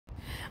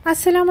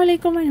Assalamu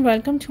alaikum and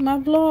welcome to my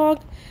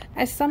vlog.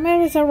 As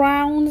summer is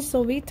around,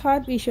 so we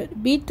thought we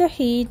should beat the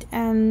heat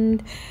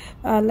and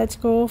let's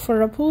go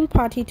for a pool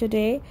party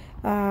today.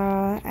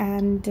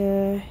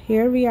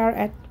 Here we are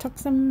at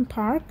Tuxum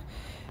Park.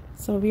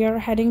 So we are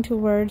heading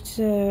towards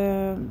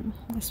a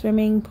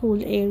swimming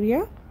pool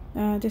area.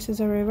 This is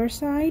a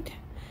riverside.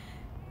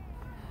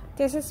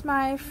 This is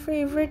my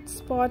favorite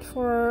spot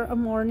for a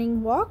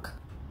morning walk.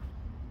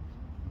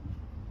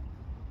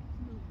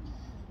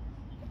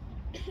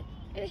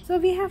 So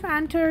we have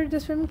entered the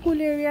swimming pool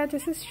area.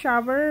 This is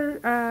shower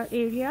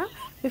area.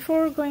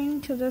 Before going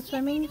to the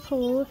swimming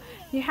pool,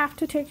 you have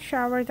to take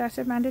shower. That's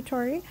a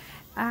mandatory,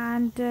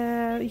 and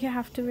you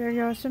have to wear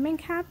your swimming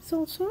caps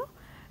also.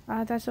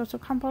 That's also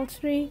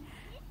compulsory.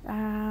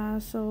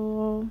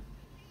 So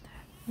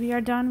we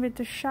are done with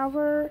the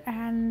shower,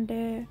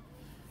 and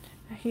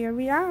here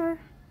we are.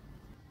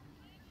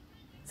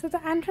 So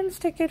the entrance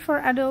ticket for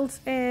adults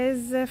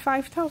is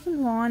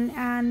 5,000 won,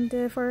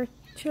 and for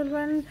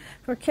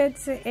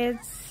kids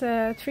it's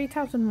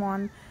 3,000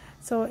 won.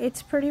 So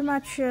it's pretty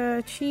much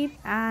cheap,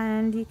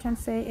 and you can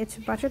say it's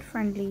budget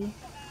friendly.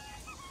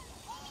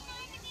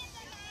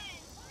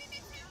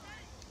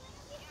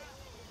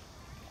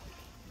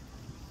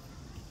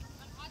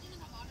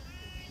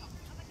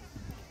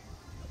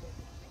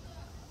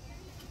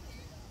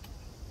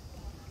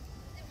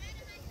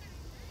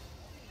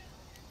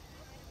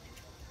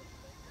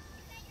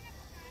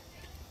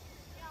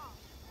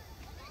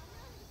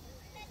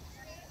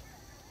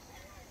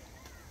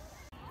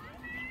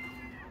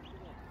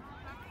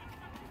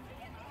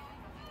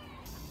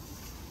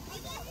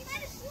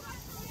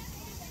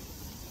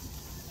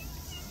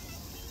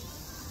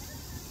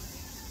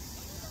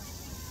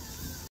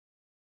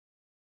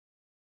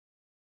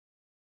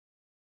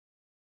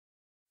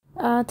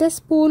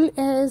 This pool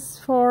is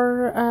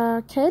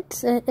for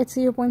kids. It's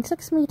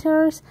 0.6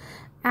 meters,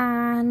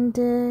 and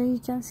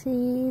you can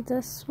see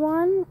this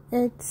one,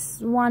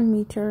 it's 1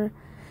 meter.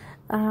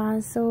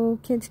 So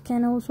kids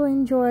can also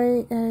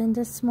enjoy in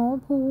the small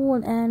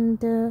pool,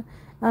 and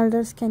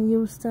elders can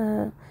use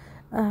the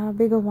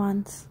bigger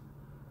ones.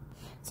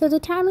 So the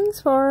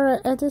timings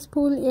for this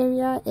pool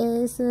area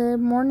is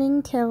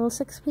morning till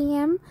 6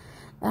 p.m.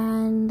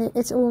 and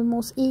it's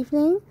almost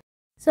evening.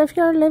 So if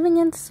you're living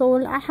in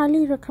Seoul, I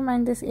highly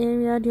recommend this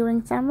area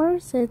during summer.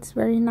 So it's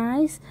very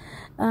nice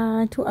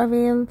to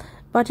avail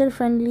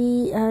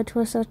budget-friendly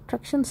tourist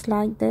attractions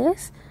like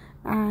this.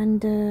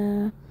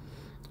 And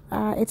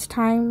it's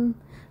time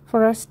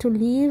for us to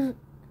leave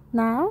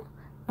now.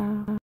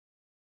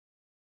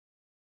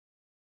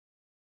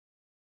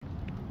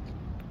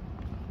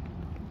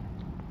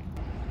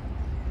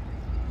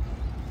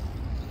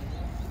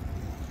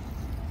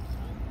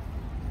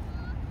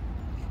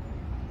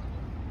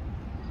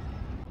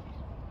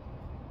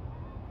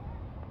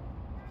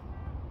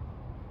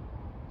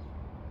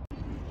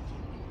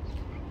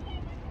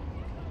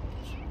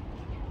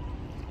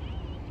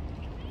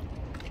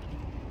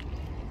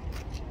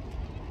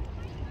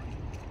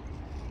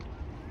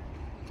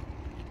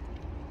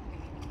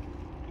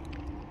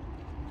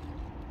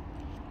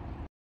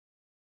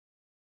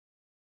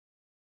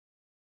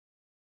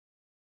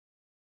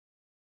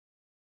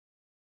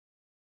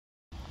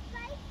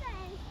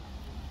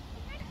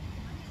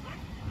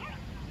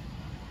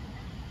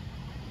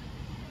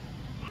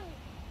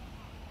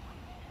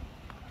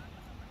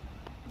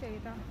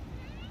 Data.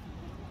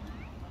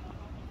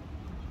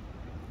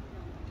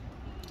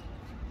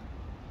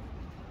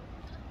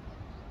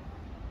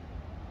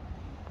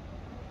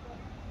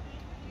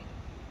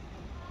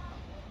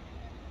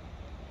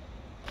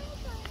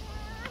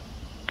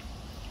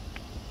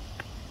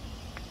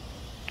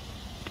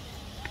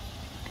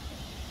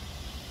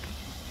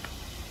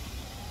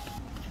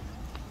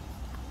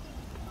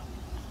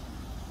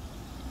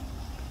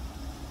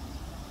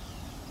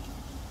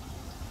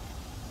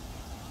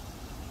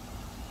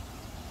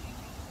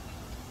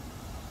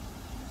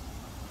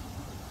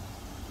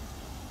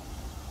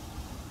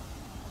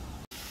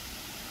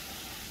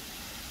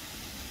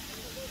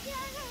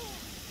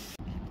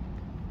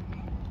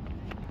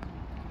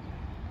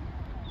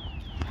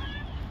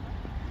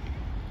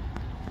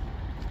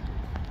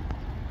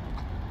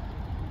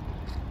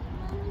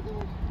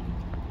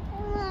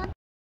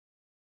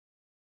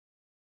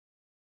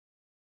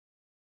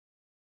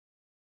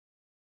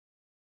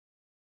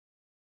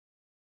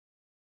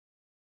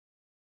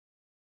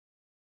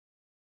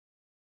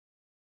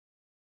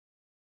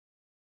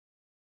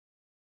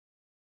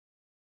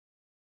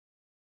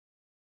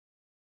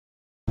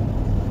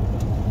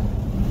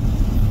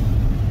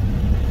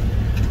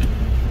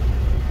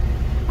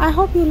 I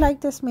hope you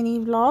like this mini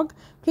vlog.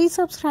 Please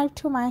subscribe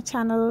to my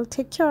channel.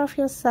 Take care of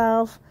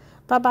yourself.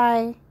 Bye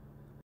bye.